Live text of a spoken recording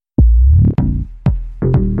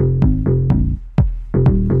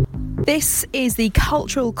This is the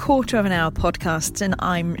Cultural Quarter of an Hour podcast, and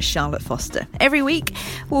I'm Charlotte Foster. Every week,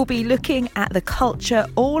 we'll be looking at the culture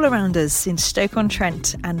all around us in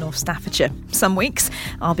Stoke-on-Trent and North Staffordshire. Some weeks,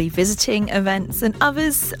 I'll be visiting events, and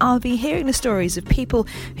others, I'll be hearing the stories of people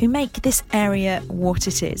who make this area what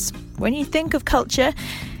it is. When you think of culture,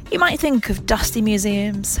 you might think of dusty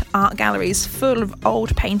museums, art galleries full of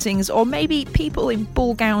old paintings, or maybe people in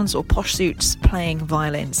ball gowns or posh suits playing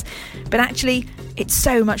violins. But actually, it's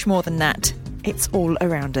so much more than that. It's all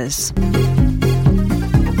around us.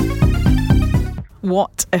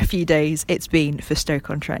 What a few days it's been for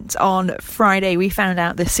Stoke-on-Trent. On Friday, we found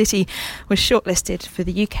out the city was shortlisted for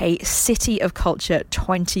the UK City of Culture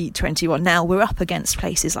 2021. Now, we're up against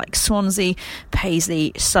places like Swansea,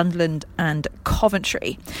 Paisley, Sunderland and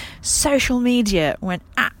Coventry. Social media went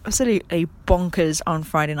absolutely bonkers on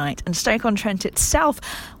Friday night, and Stoke-on-Trent itself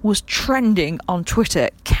was trending on Twitter.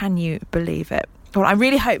 Can you believe it? Well, I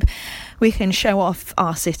really hope we can show off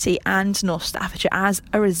our city and North Staffordshire as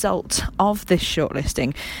a result of this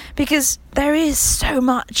shortlisting, because there is so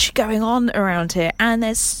much going on around here and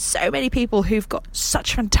there's so many people who've got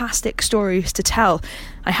such fantastic stories to tell.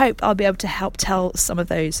 I hope I'll be able to help tell some of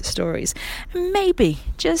those stories and maybe,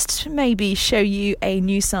 just maybe, show you a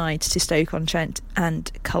new side to Stoke-on-Trent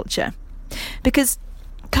and culture, because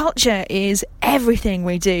culture is everything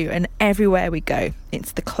we do and everywhere we go.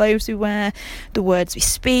 It's the clothes we wear, the words we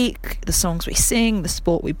speak, the songs we sing, the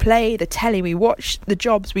sport we play, the telly we watch, the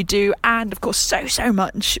jobs we do, and of course so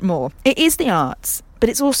much more. It is the arts, but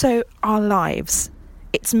it's also our lives.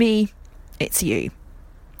 It's me, it's you.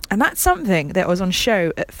 And that's something that was on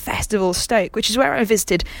show at Festival Stoke, which is where I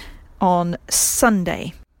visited on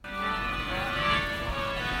Sunday.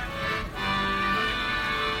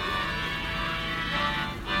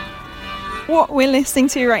 What we're listening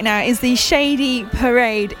to right now is the Shady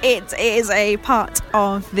Parade. It is a part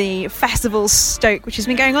of the Festival Stoke, which has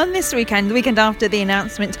been going on this weekend, the weekend after the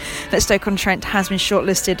announcement that Stoke-on-Trent has been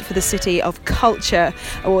shortlisted for the City of Culture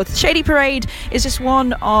Award. The Shady Parade is just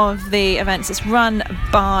one of the events. It's run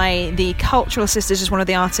by the Cultural Sisters, just one of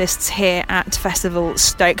the artists here at Festival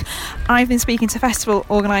Stoke. I've been speaking to festival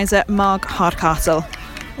organiser Marg Hardcastle.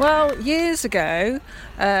 Well, years ago,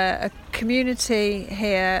 a community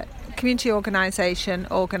organisation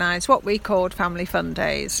organised what we called Family Fun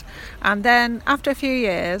Days, and then after a few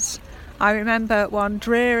years, I remember one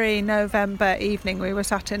dreary November evening we were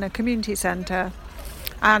sat in a community centre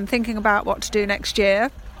and thinking about what to do next year,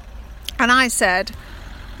 and I said,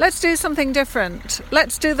 let's do something different,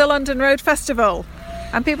 let's do the London Road Festival.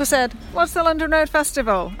 And people said, what's the London Road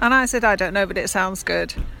Festival? And I said, I don't know, but it sounds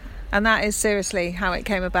good. And that is seriously how it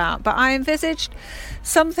came about. But I envisaged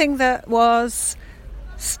something that was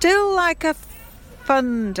still like a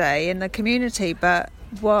fun day in the community, but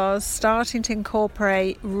was starting to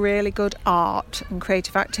incorporate really good art and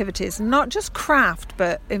creative activities, not just craft,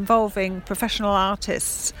 but involving professional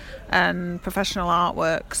artists and professional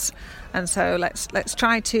artworks. And so let's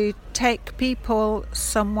try to take people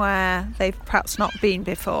somewhere they've perhaps not been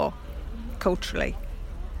before, culturally.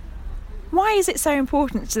 Why is it so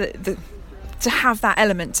important to have that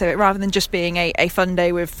element to it, rather than just being a fun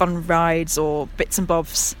day with fun rides or bits and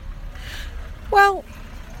bobs? Well,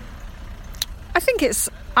 I think it's...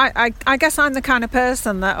 I guess I'm the kind of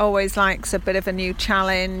person that always likes a bit of a new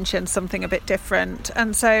challenge and something a bit different.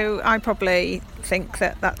 And so I probably think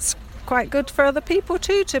that that's quite good for other people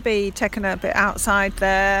too, to be taken a bit outside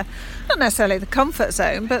their, not necessarily the comfort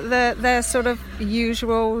zone, but their sort of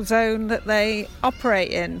usual zone that they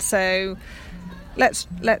operate in. So let's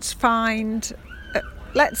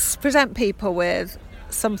present people with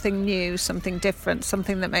something new, something different,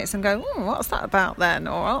 something that makes them go, what's that about then?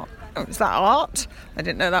 Or, is that art? I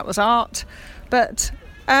didn't know that was art.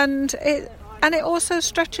 And it also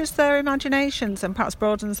stretches their imaginations and perhaps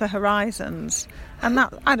broadens their horizons. And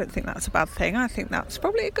that, I don't think that's a bad thing. I think that's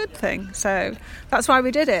probably a good thing. So that's why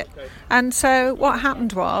we did it. And so what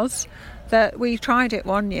happened was that we tried it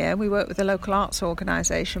one year. We worked with a local arts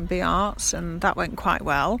organisation, Be Arts, and that went quite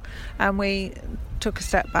well. And we took a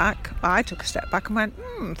step back. I took a step back and went,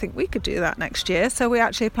 I think we could do that next year. So we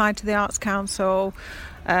actually applied to the Arts Council.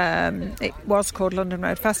 It was called London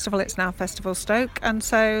Road Festival. It's now Festival Stoke. And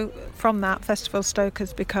so from that, Festival Stoke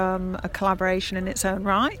has become a collaboration in its own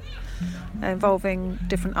right, involving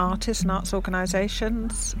different artists and arts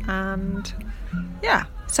organisations. And yeah,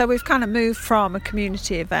 so we've kind of moved from a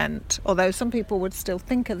community event, although some people would still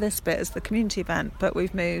think of this bit as the community event, but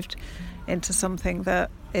we've moved into something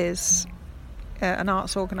that is an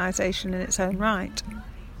arts organisation in its own right.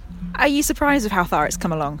 Are you surprised of how far it's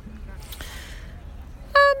come along?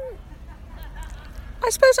 I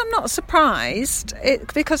suppose I'm not surprised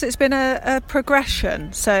because it's been a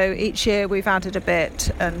progression. So each year we've added a bit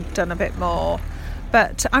and done a bit more.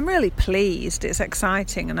 But I'm really pleased. It's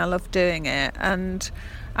exciting and I love doing it. And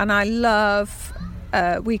I love...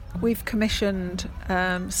 We've commissioned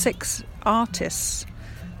 6 artists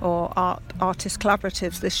or artist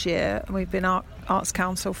collaboratives this year, and we've been Arts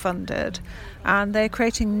Council funded, and they're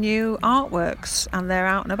creating new artworks and they're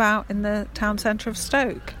out and about in the town centre of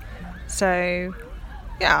Stoke. So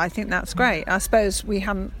yeah, I think that's great. I suppose we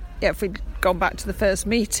hadn't, if we'd gone back to the first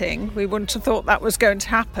meeting, we wouldn't have thought that was going to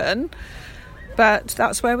happen, but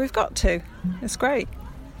that's where we've got to. It's great.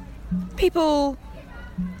 People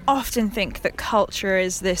often think that culture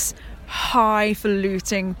is this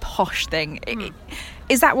highfalutin posh thing.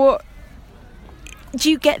 Is that what... Do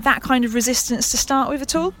you get that kind of resistance to start with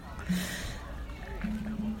at all?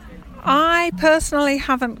 I personally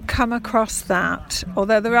haven't come across that,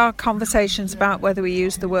 although there are conversations about whether we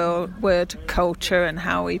use the word culture and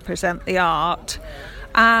how we present the art.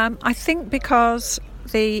 I think because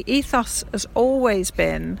the ethos has always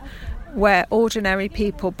been where ordinary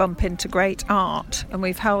people bump into great art, and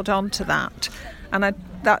we've held on to that. And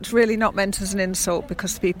that's really not meant as an insult,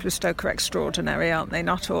 because the people of Stoke are extraordinary, aren't they?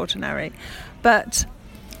 Not ordinary. But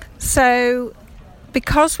so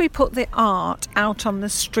because we put the art out on the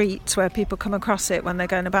streets where people come across it when they're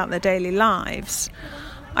going about their daily lives,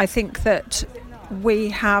 I think that we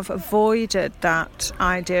have avoided that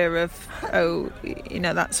idea of,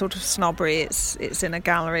 that sort of snobbery, it's in a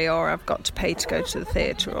gallery, or I've got to pay to go to the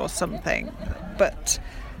theatre or something. But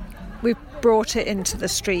we've brought it into the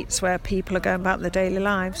streets where people are going about their daily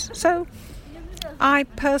lives. So I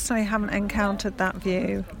personally haven't encountered that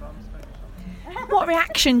view. What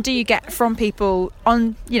reaction do you get from people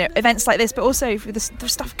on, events like this, but also for the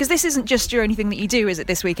stuff? Because this isn't just your only thing that you do, is it,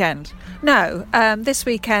 this weekend? No, this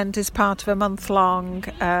weekend is part of a month-long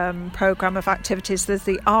programme of activities. There's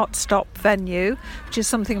the Art Stop venue, which is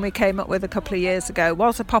something we came up with a couple of years ago. It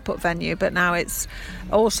was a pop-up venue, but now it's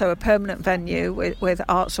also a permanent venue with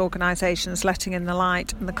arts organisations letting in the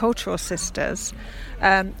light and the Cultural Sisters.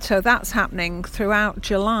 So that's happening throughout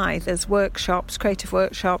July. There's workshops, creative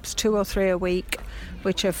workshops, 2 or 3 a week,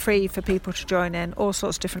 which are free for people to join in. All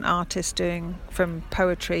sorts of different artists doing from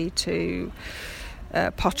poetry to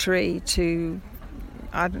pottery to,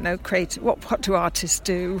 I don't know, creative. What do artists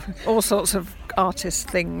do? All sorts of artist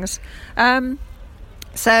things.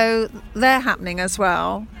 So they're happening as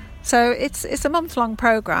well. So it's a month-long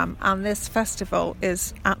programme, and this festival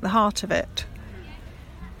is at the heart of it.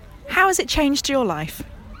 How has it changed your life?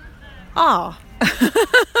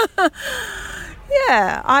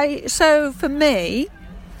 So for me,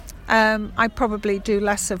 I probably do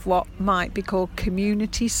less of what might be called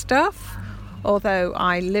community stuff, although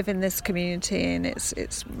I live in this community and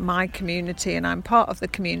it's my community and I'm part of the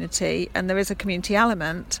community and there is a community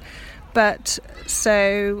element, but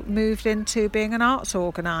so moved into being an arts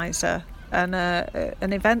organiser and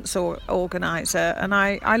an events organiser, and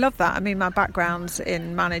I love that. I mean, my background's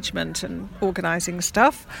in management and organising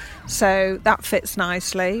stuff, so that fits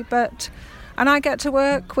nicely, and I get to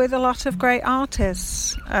work with a lot of great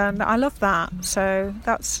artists, and I love that. So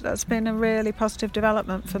that's been a really positive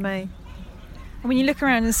development for me. And when you look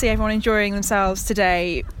around and see everyone enjoying themselves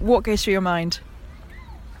today, what goes through your mind?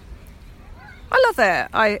 I love it.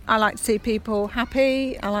 I like to see people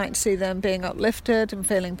happy. I like to see them being uplifted and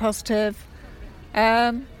feeling positive.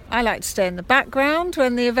 I like to stay in the background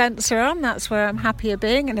when the events are on. That's where I'm happier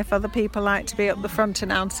being. And if other people like to be up the front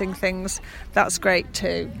announcing things, that's great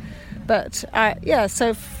too. But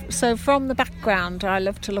so from the background, I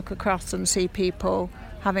love to look across and see people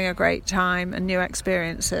having a great time and new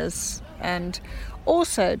experiences, and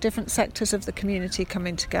also different sectors of the community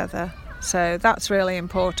coming together. So that's really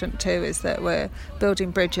important too, is that we're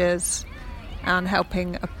building bridges and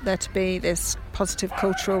helping there to be this positive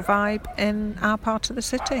cultural vibe in our part of the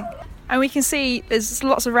city. And we can see there's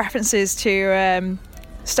lots of references to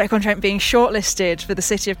Stoke-on-Trent being shortlisted for the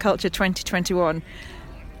City of Culture 2021.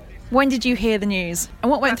 When did you hear the news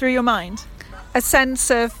and what went through your mind? A sense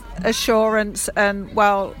of assurance, and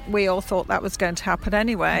we all thought that was going to happen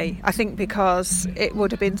anyway. I think because it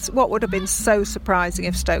would have been so surprising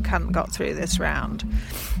if Stoke hadn't got through this round.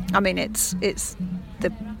 I mean, it's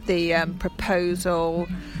the proposal,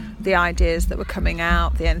 the ideas that were coming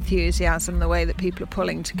out, the enthusiasm, the way that people are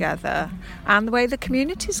pulling together, and the way the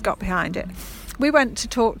community's got behind it. We went to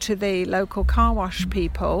talk to the local car wash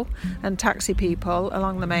people and taxi people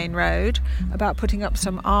along the main road about putting up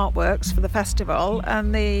some artworks for the festival,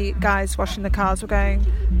 and the guys washing the cars were going,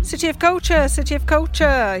 City of Culture,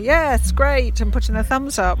 yes, great, and putting their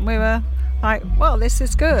thumbs up, and we were like, well, this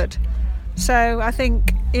is good. So I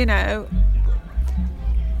think,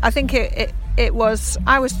 it was,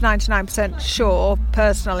 I was 99% sure,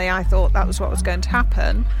 personally, I thought that was what was going to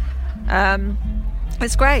happen.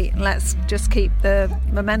 It's great. Let's just keep the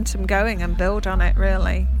momentum going and build on it,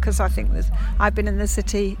 really, because I think I've been in the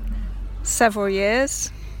city several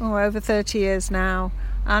years, or over 30 years now,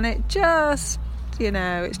 and it just,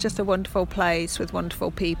 it's just a wonderful place with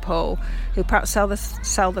wonderful people who perhaps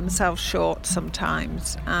sell themselves short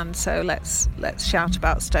sometimes. And so let's shout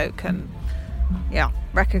about Stoke and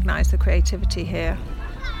recognise the creativity here.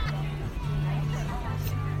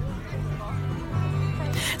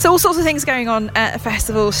 So all sorts of things going on at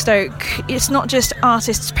Festival Stoke. It's not just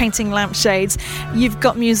artists painting lampshades. You've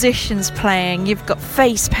got musicians playing, you've got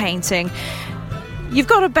face painting, you've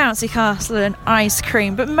got a bouncy castle and ice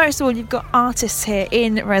cream, but most of all you've got artists here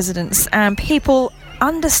in residence and people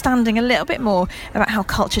understanding a little bit more about how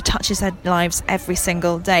culture touches their lives every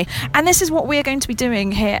single day. And this is what we're going to be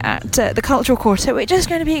doing here at the Cultural Quarter. We're just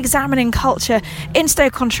going to be examining culture in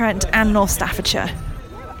Stoke-on-Trent and North Staffordshire.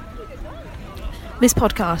 This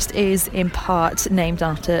podcast is in part named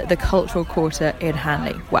after the Cultural Quarter in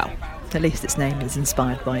Hanley. Well, at least its name is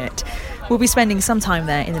inspired by it. We'll be spending some time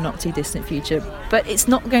there in the not too distant future, but it's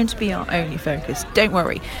not going to be our only focus. Don't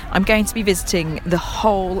worry, I'm going to be visiting the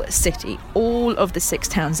whole city, all of the 6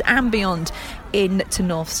 towns and beyond into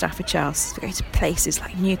North Staffordshire. So we'll go to places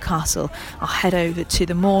like Newcastle, I'll head over to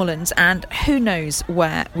the Moorlands, and who knows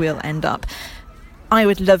where we'll end up. I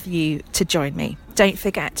would love you to join me. Don't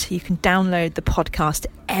forget, you can download the podcast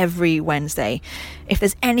every Wednesday. If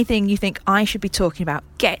there's anything you think I should be talking about,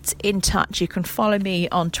 get in touch. You can follow me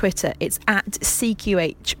on Twitter. It's at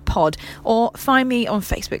CQHpod, or find me on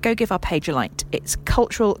Facebook. Go give our page a like. It's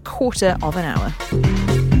Cultural Quarter of an Hour.